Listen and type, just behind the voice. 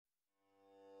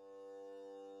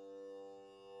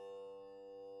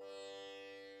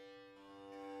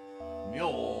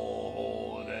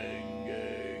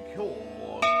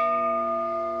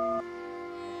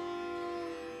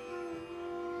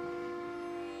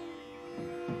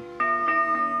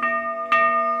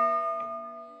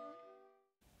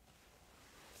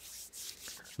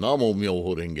Namo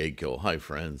Myoho Renge Kyo. Hi,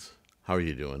 friends. How are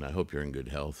you doing? I hope you're in good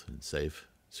health and safe,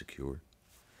 secure.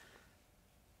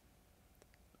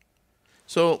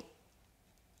 So,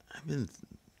 I've been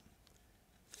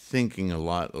thinking a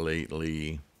lot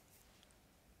lately.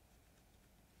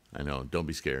 I know, don't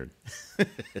be scared.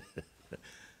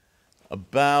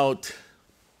 About,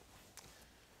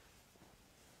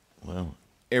 well,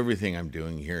 everything I'm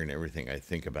doing here and everything I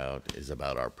think about is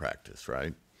about our practice,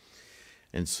 right?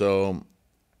 And so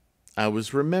I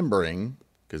was remembering,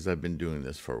 because I've been doing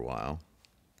this for a while,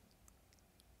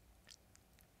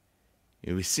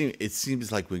 it seems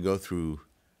like we go through,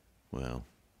 well,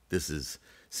 this is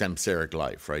samsaric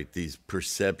life, right? These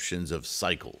perceptions of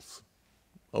cycles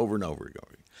over and over again.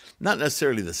 Not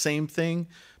necessarily the same thing,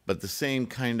 but the same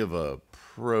kind of a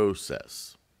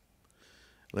process.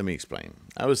 Let me explain.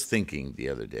 I was thinking the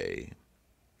other day,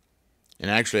 and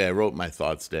actually I wrote my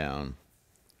thoughts down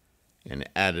and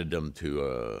added them to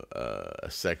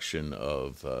a section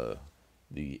of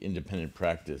the independent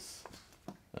practice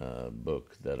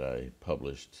book that I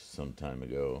published some time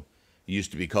ago. It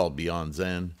used to be called Beyond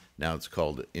Zen. Now it's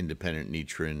called Independent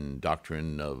Nichiren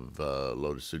Doctrine of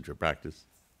Lotus Sutra Practice.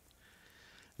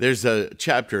 There's a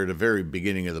chapter at the very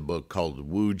beginning of the book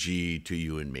called Wuji to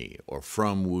You and Me, or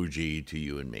From Wuji to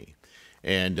You and Me.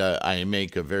 And I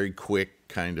make a very quick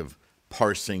kind of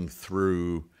parsing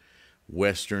through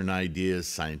Western ideas,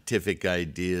 scientific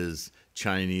ideas,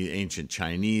 ancient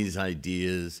Chinese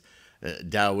ideas,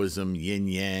 Taoism, yin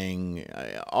yang,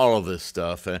 all of this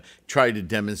stuff. Try to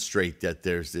demonstrate that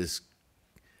there's this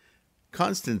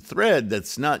constant thread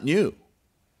that's not new,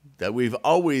 that we've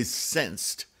always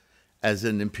sensed as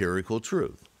an empirical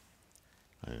truth.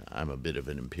 I'm a bit of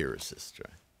an empiricist,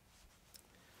 right?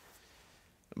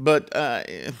 But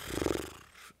I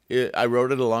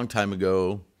wrote it a long time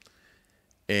ago,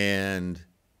 and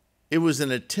it was an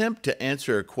attempt to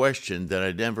answer a question that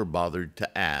I never bothered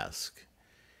to ask.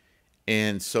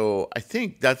 And so I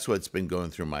think that's what's been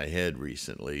going through my head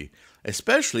recently,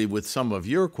 especially with some of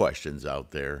your questions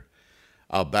out there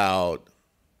about,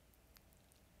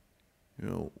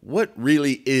 what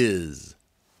really is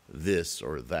this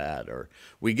or that? Or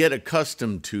we get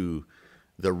accustomed to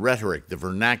the rhetoric, the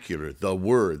vernacular, the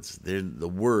words,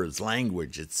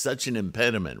 language. It's such an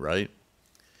impediment, right?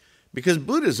 Because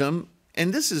Buddhism,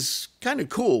 and this is kind of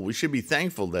cool, we should be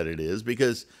thankful that it is,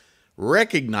 because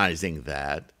recognizing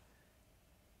that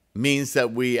means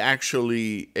that we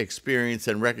actually experience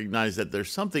and recognize that there's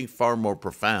something far more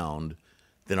profound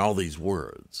than all these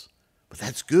words. But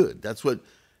that's good. That's what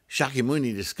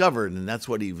Shakyamuni discovered, and that's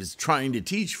what he was trying to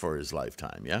teach for his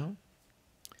lifetime, yeah?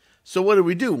 So what do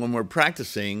we do when we're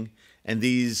practicing and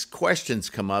these questions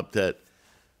come up that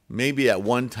maybe at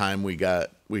one time we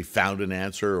found an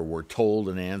answer, or we're told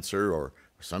an answer, or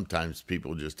sometimes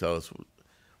people just tell us,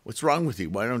 what's wrong with you?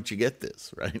 Why don't you get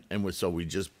this, right? And so we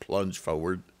just plunge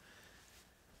forward.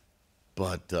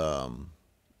 But,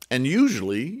 and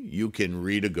usually you can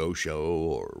read a Gosho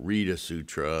or read a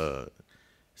sutra,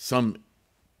 some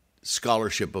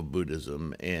scholarship of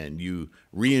Buddhism, and you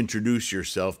reintroduce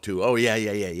yourself to, I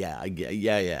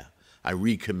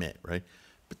recommit, right?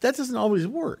 But that doesn't always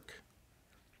work.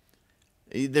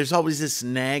 There's always this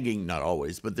nagging, not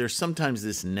always, but there's sometimes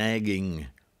this nagging,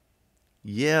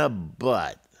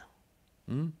 but.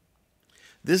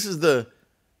 This is the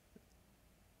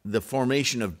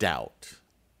formation of doubt.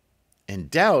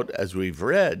 And doubt, as we've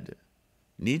read,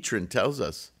 Nichiren tells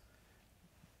us,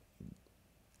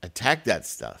 attack that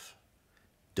stuff.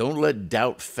 Don't let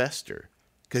doubt fester,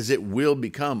 because it will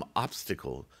become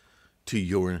obstacle to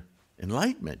your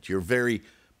enlightenment, your very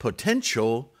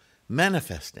potential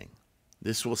manifesting.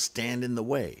 This will stand in the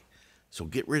way. So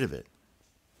get rid of it.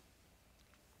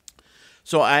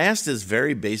 So I asked this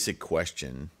very basic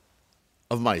question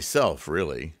of myself,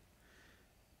 really.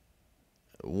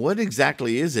 What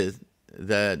exactly is it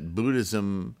that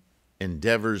Buddhism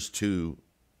endeavors to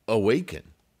awaken?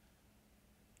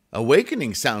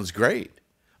 Awakening sounds great.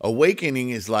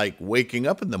 Awakening is like waking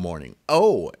up in the morning.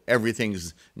 Oh,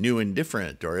 everything's new and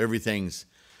different, or everything's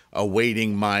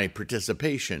awaiting my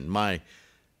participation, my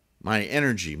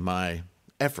energy, my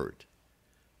effort.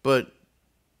 But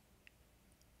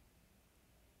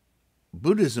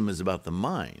Buddhism is about the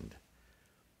mind.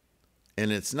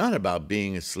 And it's not about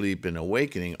being asleep and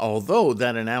awakening, although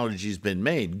that analogy's been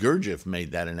made. Gurdjieff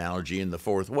made that analogy in The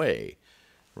Fourth Way,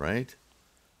 right?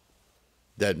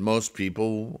 That most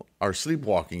people are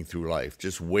sleepwalking through life,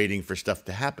 just waiting for stuff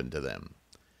to happen to them.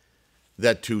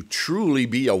 That to truly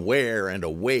be aware and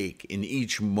awake in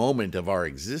each moment of our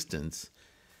existence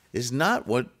is not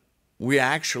what we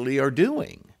actually are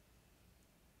doing.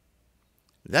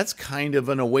 That's kind of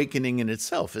an awakening in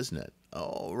itself, isn't it?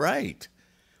 Oh, right.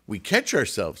 We catch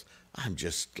ourselves. I'm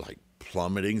just like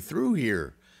plummeting through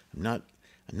here. I'm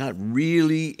not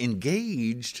really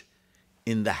engaged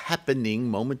in the happening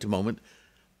moment to moment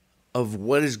of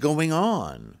what is going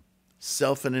on.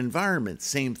 Self and environment,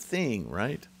 same thing,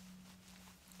 right?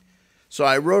 So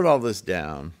I wrote all this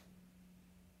down.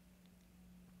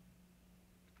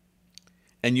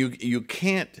 And you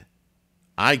can't,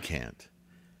 I can't,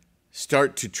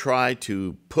 start to try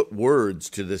to put words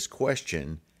to this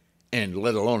question and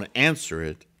let alone answer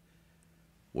it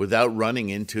without running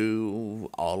into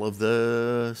all of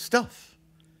the stuff.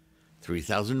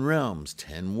 3,000 realms,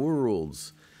 10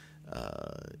 worlds,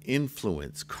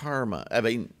 influence, karma. I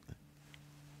mean,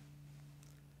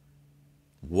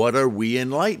 what are we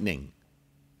enlightening?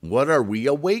 What are we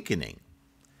awakening?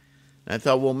 And I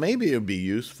thought, well, maybe it would be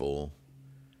useful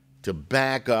to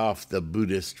back off the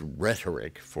Buddhist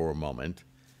rhetoric for a moment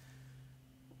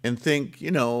and think,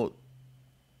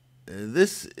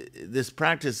 this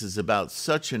practice is about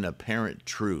such an apparent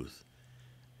truth.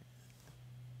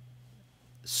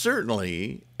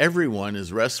 Certainly, everyone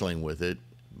is wrestling with it,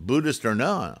 Buddhist or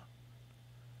not.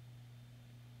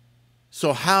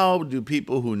 So how do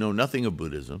people who know nothing of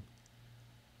Buddhism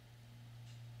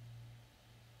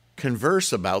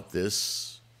converse about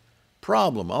this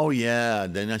problem? Oh, yeah,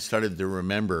 then I started to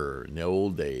remember in the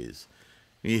old days.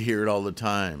 You hear it all the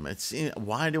time.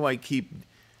 Why do I keep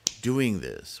doing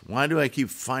this? Why do I keep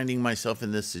finding myself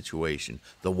in this situation?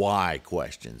 The why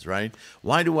questions, right?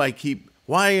 Why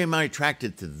am I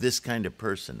attracted to this kind of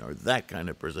person or that kind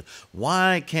of person?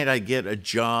 Why can't I get a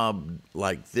job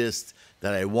like this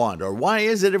that I want? Or why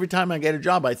is it every time I get a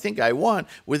job I think I want,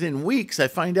 within weeks I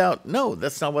find out, no,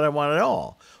 that's not what I want at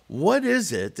all? What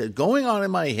is it that's going on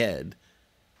in my head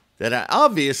that I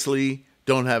obviously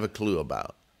don't have a clue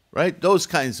about, right? Those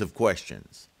kinds of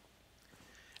questions.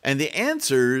 And the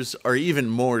answers are even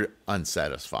more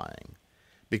unsatisfying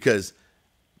because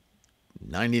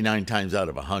 99 times out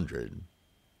of 100,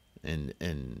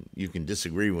 and you can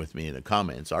disagree with me in the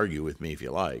comments, argue with me if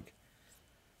you like,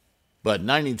 but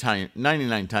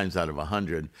 99 times out of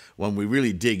 100, when we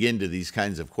really dig into these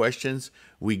kinds of questions,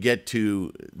 we get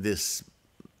to this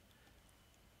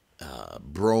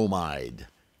bromide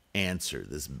answer,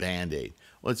 this Band-Aid.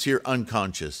 Well, it's your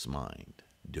unconscious mind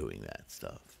doing that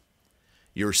stuff.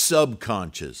 Your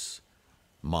subconscious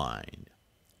mind.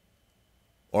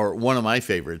 Or one of my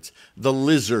favorites, the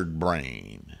lizard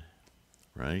brain,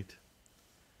 right?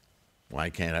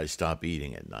 Why can't I stop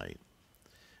eating at night?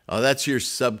 Oh, that's your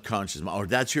subconscious mind, or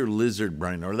that's your lizard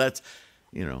brain, or that's,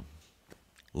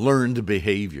 learned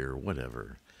behavior,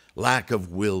 whatever. Lack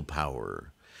of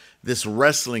willpower. This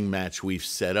wrestling match we've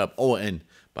set up. Oh, and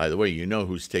by the way, you know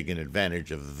who's taken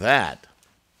advantage of that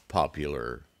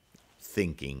popular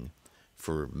thinking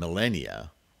for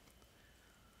millennia.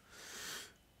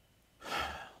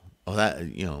 Oh,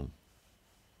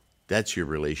 that's your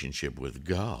relationship with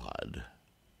God.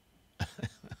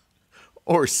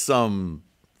 Or some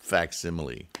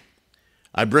facsimile.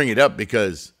 I bring it up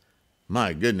because,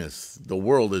 my goodness, the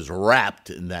world is wrapped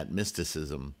in that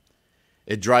mysticism.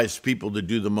 It drives people to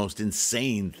do the most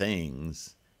insane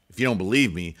things. If you don't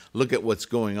believe me, look at what's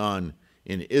going on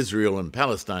in Israel and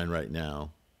Palestine right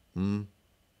now. Or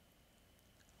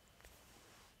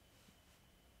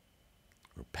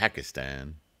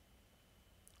Pakistan.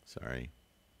 Sorry.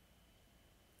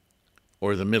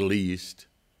 Or the Middle East.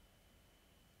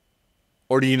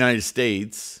 Or the United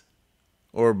States.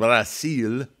 Or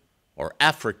Brazil. Or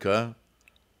Africa.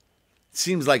 It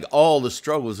seems like all the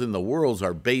struggles in the world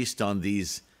are based on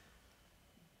these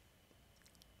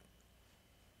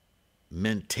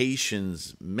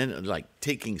mentations, like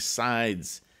taking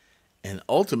sides. And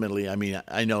ultimately,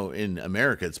 I know in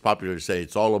America it's popular to say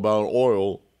it's all about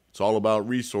oil, it's all about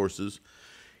resources.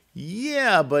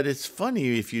 Yeah, but it's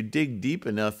funny, if you dig deep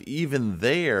enough, even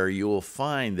there you will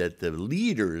find that the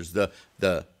leaders,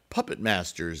 the puppet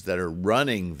masters that are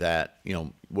running that,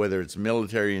 whether it's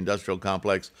military industrial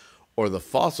complex or the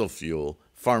fossil fuel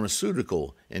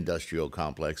pharmaceutical industrial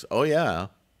complex, oh yeah,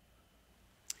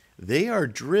 they are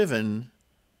driven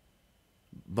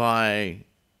by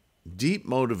deep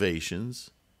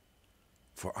motivations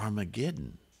for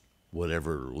Armageddon,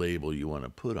 whatever label you want to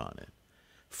put on it,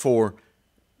 for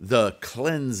the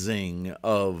cleansing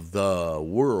of the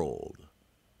world.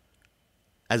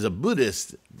 As a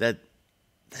Buddhist, that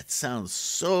sounds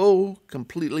so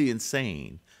completely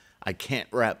insane. I can't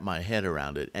wrap my head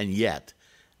around it, and yet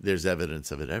there's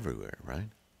evidence of it everywhere, right?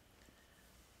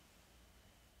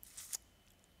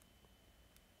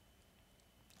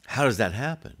 How does that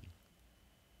happen?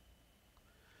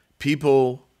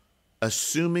 People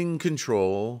assuming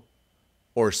control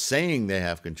or saying they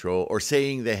have control or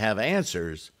saying they have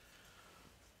answers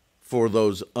for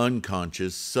those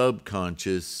unconscious,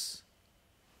 subconscious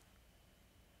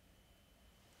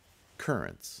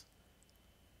currents.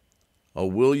 Oh,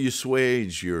 will you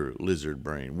assuage your lizard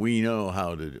brain? We know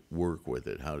how to work with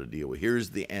it, how to deal with it. Here's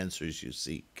the answers you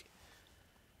seek.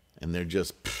 And they're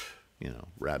just,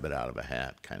 rabbit out of a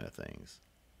hat kind of things.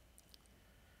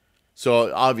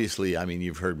 So obviously, I mean,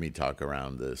 you've heard me talk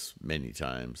around this many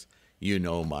times. You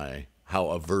know how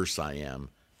averse I am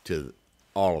to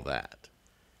all of that.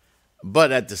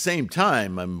 But at the same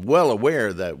time, I'm well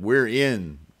aware that we're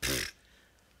in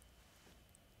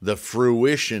the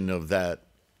fruition of that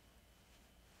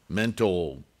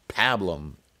mental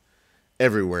pablum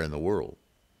everywhere in the world.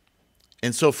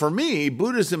 And so for me,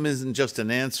 Buddhism isn't just an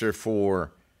answer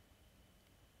for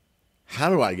how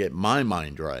do I get my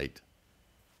mind right,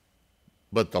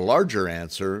 but the larger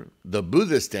answer, the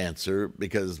Buddhist answer,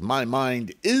 because my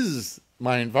mind is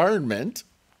my environment.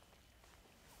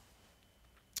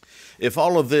 If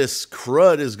all of this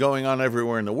crud is going on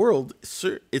everywhere in the world,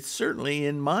 it's certainly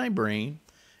in my brain,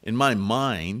 in my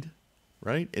mind,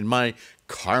 right? In my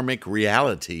karmic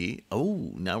reality.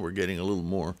 Oh, now we're getting a little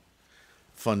more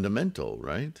fundamental,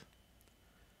 right?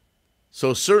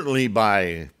 So certainly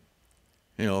by,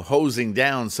 hosing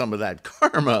down some of that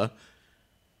karma,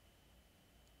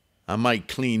 I might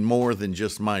clean more than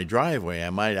just my driveway. I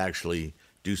might actually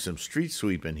do some street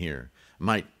sweeping here. I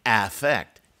might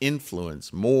affect,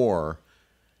 influence more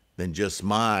than just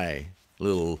my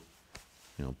little,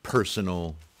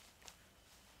 personal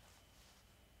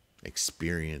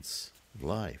experience of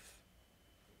life.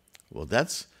 Well,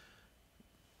 that's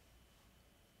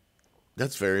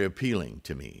very appealing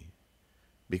to me,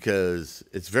 because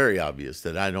it's very obvious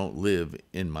that I don't live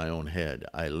in my own head.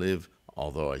 I live,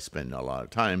 although I spend a lot of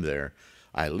time there,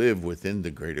 I live within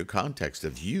the greater context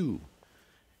of you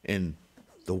and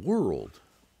the world.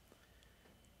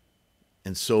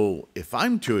 And so if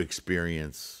I'm to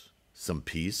experience some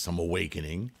peace, some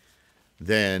awakening,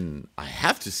 then I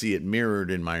have to see it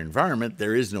mirrored in my environment.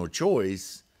 There is no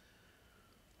choice.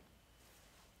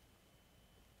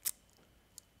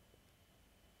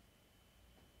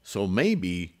 So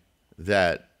maybe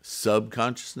that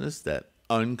subconsciousness, that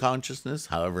unconsciousness,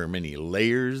 however many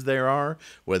layers there are,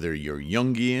 whether you're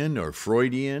Jungian or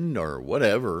Freudian or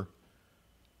whatever,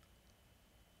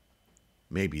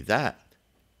 maybe that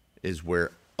is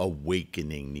where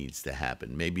awakening needs to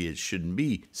happen. Maybe it shouldn't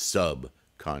be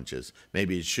subconscious.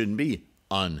 Maybe it shouldn't be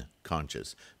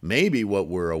unconscious. Maybe what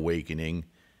we're awakening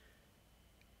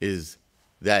is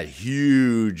that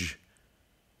huge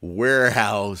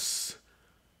warehouse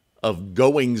of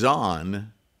goings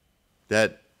on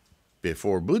that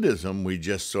before Buddhism we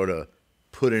just sort of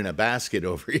put in a basket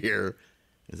over here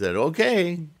and said,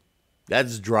 okay,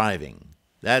 that's driving.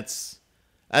 That's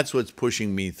what's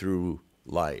pushing me through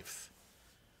life.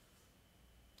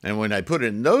 And when I put it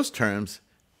in those terms,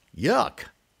 yuck.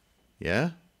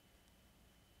 Yeah?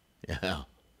 Yeah.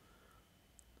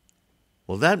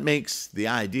 Well, that makes the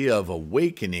idea of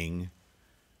awakening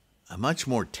a much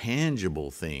more tangible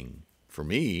thing for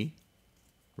me,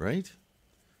 right?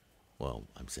 Well,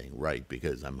 I'm saying right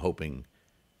because I'm hoping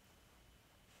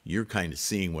you're kind of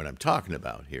seeing what I'm talking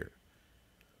about here.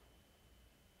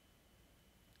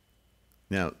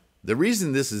 Now, the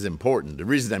reason this is important, the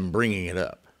reason I'm bringing it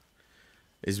up,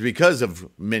 is because of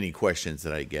many questions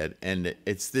that I get, and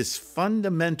it's this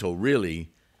fundamental, really,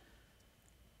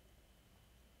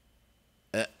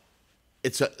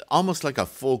 it's almost like a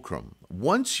fulcrum.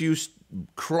 Once you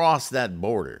cross that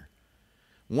border,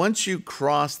 once you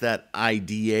cross that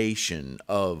ideation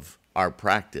of our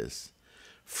practice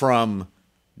from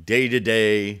day to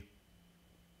day,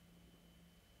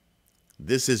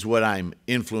 this is what I'm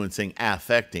influencing,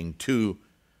 affecting, to,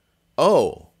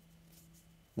 oh,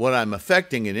 what I'm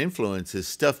affecting and influence is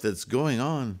stuff that's going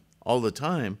on all the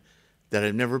time that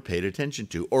I've never paid attention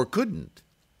to or couldn't.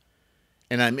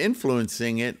 And I'm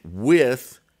influencing it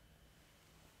with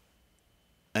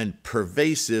a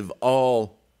pervasive,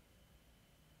 all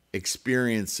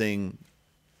experiencing,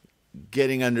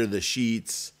 getting under the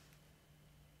sheets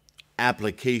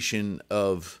application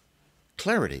of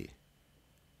clarity,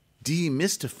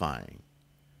 demystifying.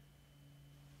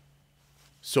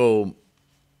 So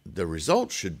the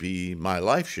result should be, my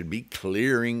life should be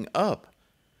clearing up.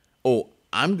 Oh,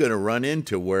 I'm going to run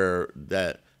into where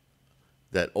that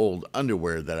old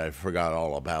underwear that I forgot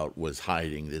all about was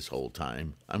hiding this whole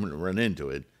time. I'm going to run into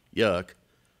it. Yuck.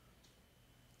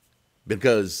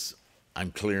 Because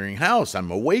I'm clearing house.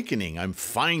 I'm awakening. I'm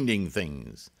finding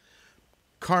things.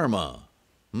 Karma.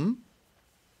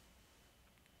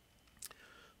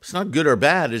 It's not good or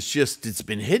bad. It's just it's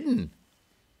been hidden.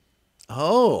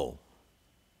 Oh,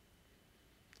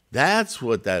 that's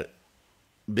what that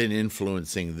been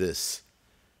influencing this.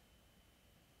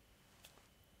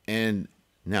 And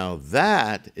now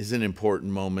that is an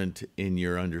important moment in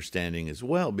your understanding as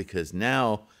well, because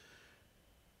now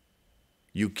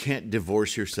you can't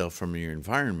divorce yourself from your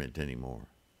environment anymore.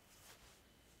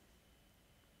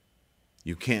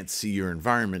 You can't see your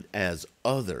environment as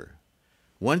other.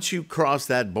 Once you cross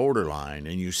that borderline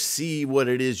and you see what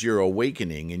it is you're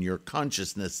awakening in your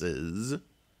consciousnesses,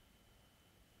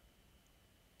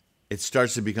 it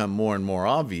starts to become more and more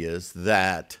obvious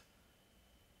that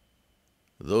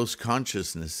those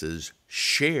consciousnesses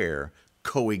share,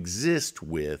 coexist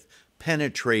with,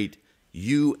 penetrate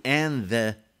you and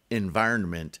the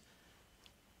environment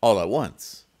all at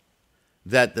once.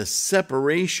 That the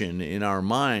separation in our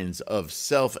minds of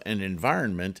self and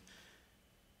environment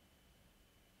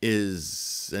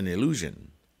is an illusion.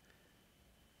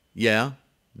 Yeah,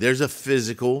 there's a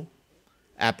physical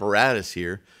apparatus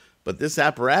here, but this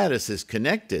apparatus is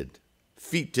connected,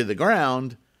 feet to the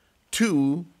ground,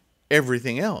 to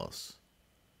everything else.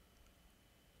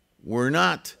 We're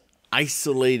not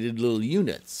isolated little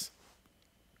units.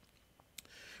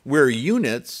 We're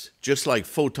units just like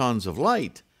photons of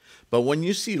light, but when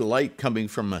you see light coming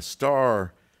from a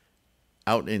star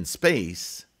out in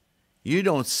space, you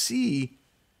don't see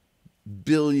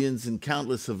billions and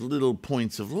countless of little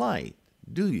points of light,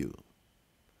 do you?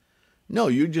 No,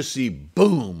 you just see,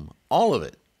 boom, all of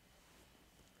it.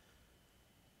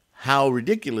 How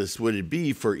ridiculous would it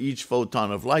be for each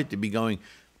photon of light to be going,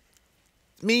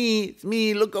 it's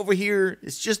me, look over here,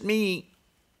 it's just me.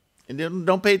 And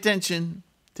don't pay attention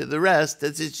to the rest,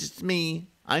 it's just me,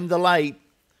 I'm the light.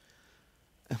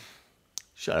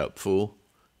 Shut up, fool.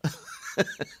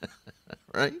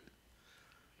 Right?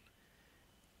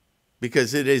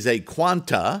 Because it is a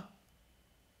quanta,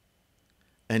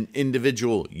 an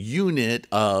individual unit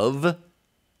of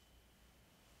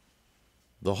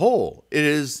the whole. It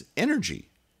is energy.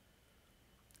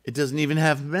 It doesn't even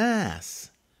have mass.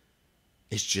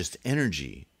 It's just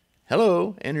energy.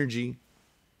 Hello, energy.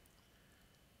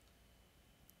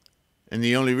 And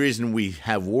the only reason we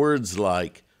have words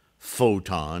like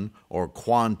photon or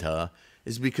quanta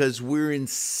is because we're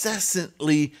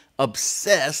incessantly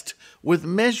obsessed with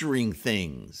measuring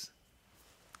things.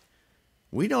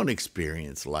 We don't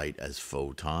experience light as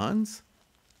photons.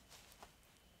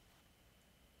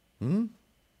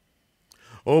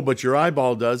 Oh, but your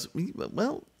eyeball does.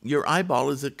 Well, your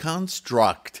eyeball is a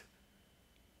construct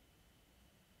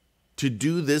to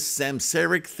do this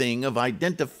samsaric thing of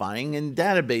identifying and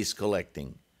database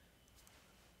collecting.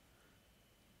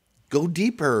 Go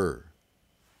deeper.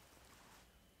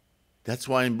 That's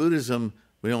why in Buddhism,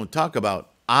 we don't talk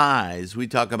about eyes. We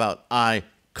talk about eye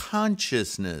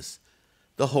consciousness,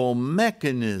 the whole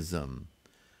mechanism.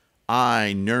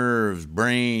 Eye, nerves,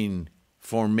 brain,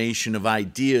 formation of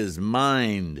ideas,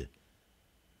 mind.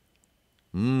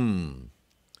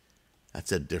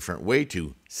 That's a different way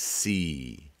to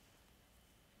see.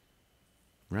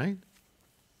 Right?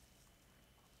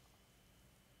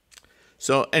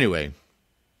 So anyway,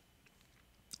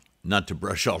 not to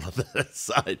brush all of that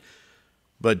aside,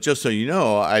 but just so you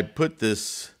know, I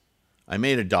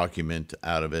made a document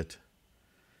out of it,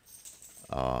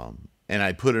 and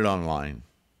I put it online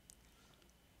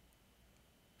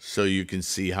so you can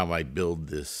see how I build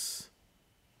this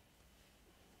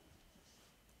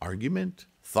argument,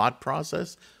 thought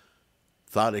process,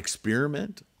 thought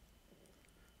experiment.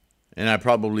 And I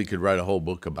probably could write a whole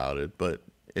book about it, but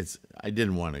I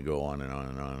didn't want to go on and on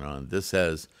and on and on. This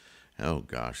has, oh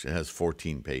gosh, it has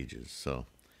 14 pages, so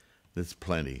that's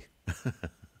plenty.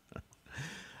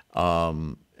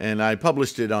 And I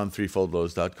published it on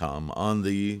threefoldlotus.com on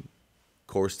the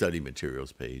core study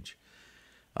materials page.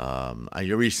 I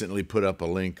recently put up a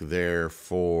link there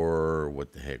for,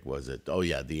 what the heck was it? Oh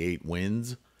yeah, the 8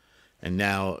 winds. And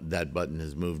now that button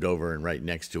has moved over, and right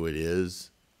next to it is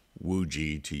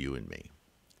Wuji to you and me.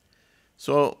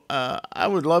 So I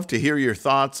would love to hear your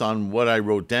thoughts on what I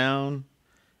wrote down.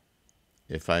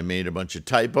 If I made a bunch of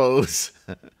typos,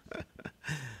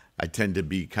 I tend to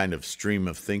be kind of stream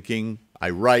of thinking. I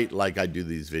write like I do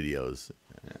these videos.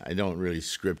 I don't really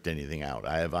script anything out.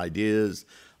 I have ideas.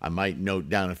 I might note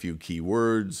down a few key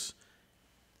words,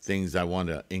 things I want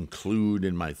to include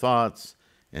in my thoughts,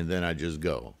 and then I just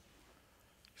go.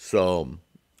 So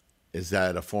is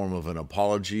that a form of an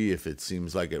apology if it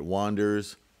seems like it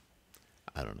wanders?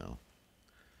 I don't know.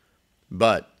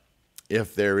 But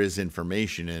if there is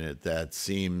information in it that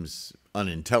seems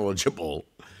unintelligible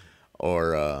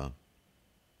or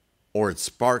or it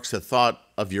sparks a thought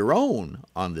of your own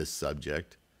on this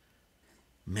subject,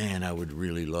 man, I would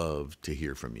really love to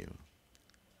hear from you.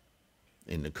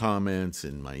 In the comments,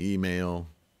 in my email.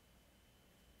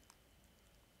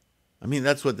 I mean,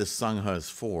 that's what the Sangha is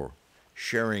for.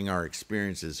 Sharing our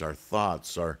experiences, our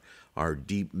thoughts, our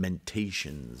deep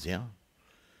meditations, yeah?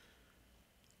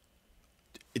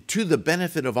 To the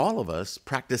benefit of all of us,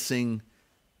 practicing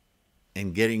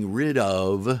and getting rid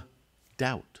of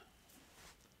doubt.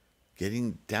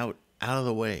 Getting doubt out of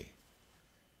the way.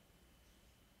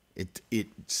 It's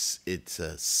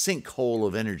a sinkhole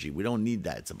of energy. We don't need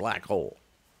that. It's a black hole.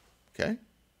 Okay?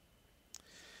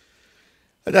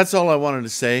 That's all I wanted to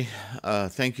say.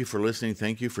 Thank you for listening.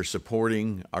 Thank you for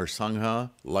supporting our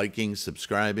Sangha. Liking,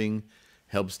 subscribing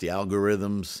helps the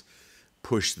algorithms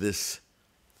push this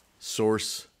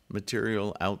source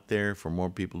material out there for more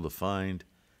people to find.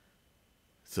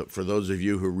 So for those of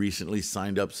you who recently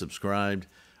signed up, subscribed,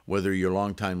 whether you're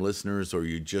longtime listeners or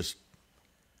you just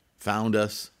found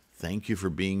us, thank you for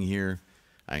being here.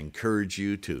 I encourage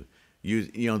you to use,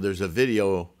 there's a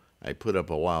video I put up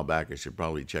a while back. I should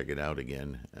probably check it out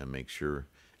again and make sure.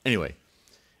 Anyway,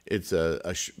 it's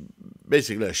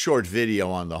basically a short video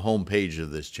on the home page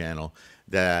of this channel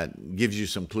that gives you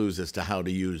some clues as to how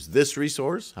to use this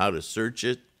resource, how to search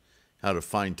it, how to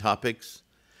find topics,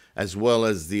 as well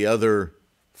as the other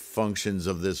functions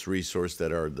of this resource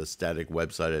that are the static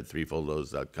website at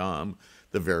threefoldlotus.com,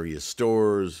 the various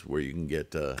stores where you can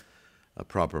get a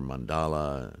proper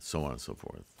mandala, so on and so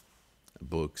forth.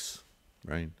 Books,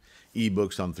 right?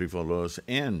 E-books on Threefold Lotus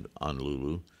and on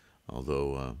Lulu,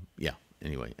 although,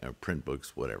 anyway, print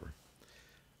books, whatever.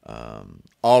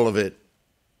 All of it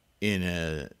in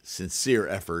a sincere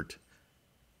effort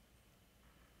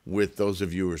with those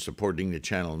of you who are supporting the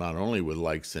channel, not only with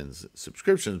likes and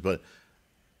subscriptions, but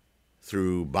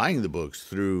through buying the books,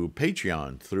 through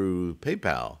Patreon, through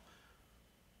PayPal,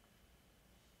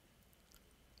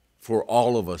 for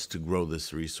all of us to grow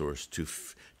this resource,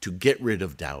 to get rid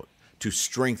of doubt, to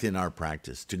strengthen our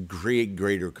practice, to create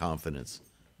greater confidence,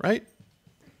 right?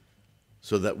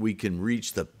 So that we can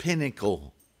reach the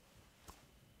pinnacle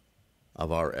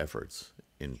of our efforts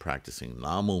in practicing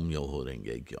Namo Myoho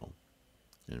Renge Kyo.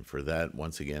 And for that,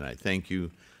 once again, I thank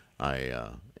you.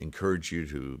 I encourage you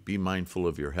to be mindful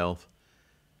of your health.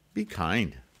 Be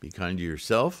kind. Be kind to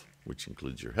yourself, which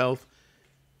includes your health,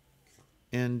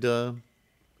 and to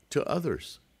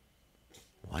others.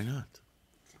 Why not?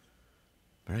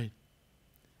 All right.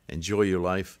 Enjoy your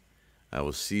life. I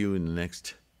will see you in the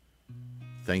next.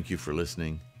 Thank you for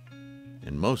listening,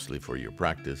 and mostly for your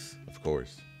practice, of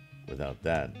course. Without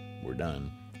that, we're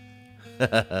done.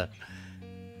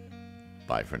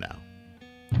 Bye for now.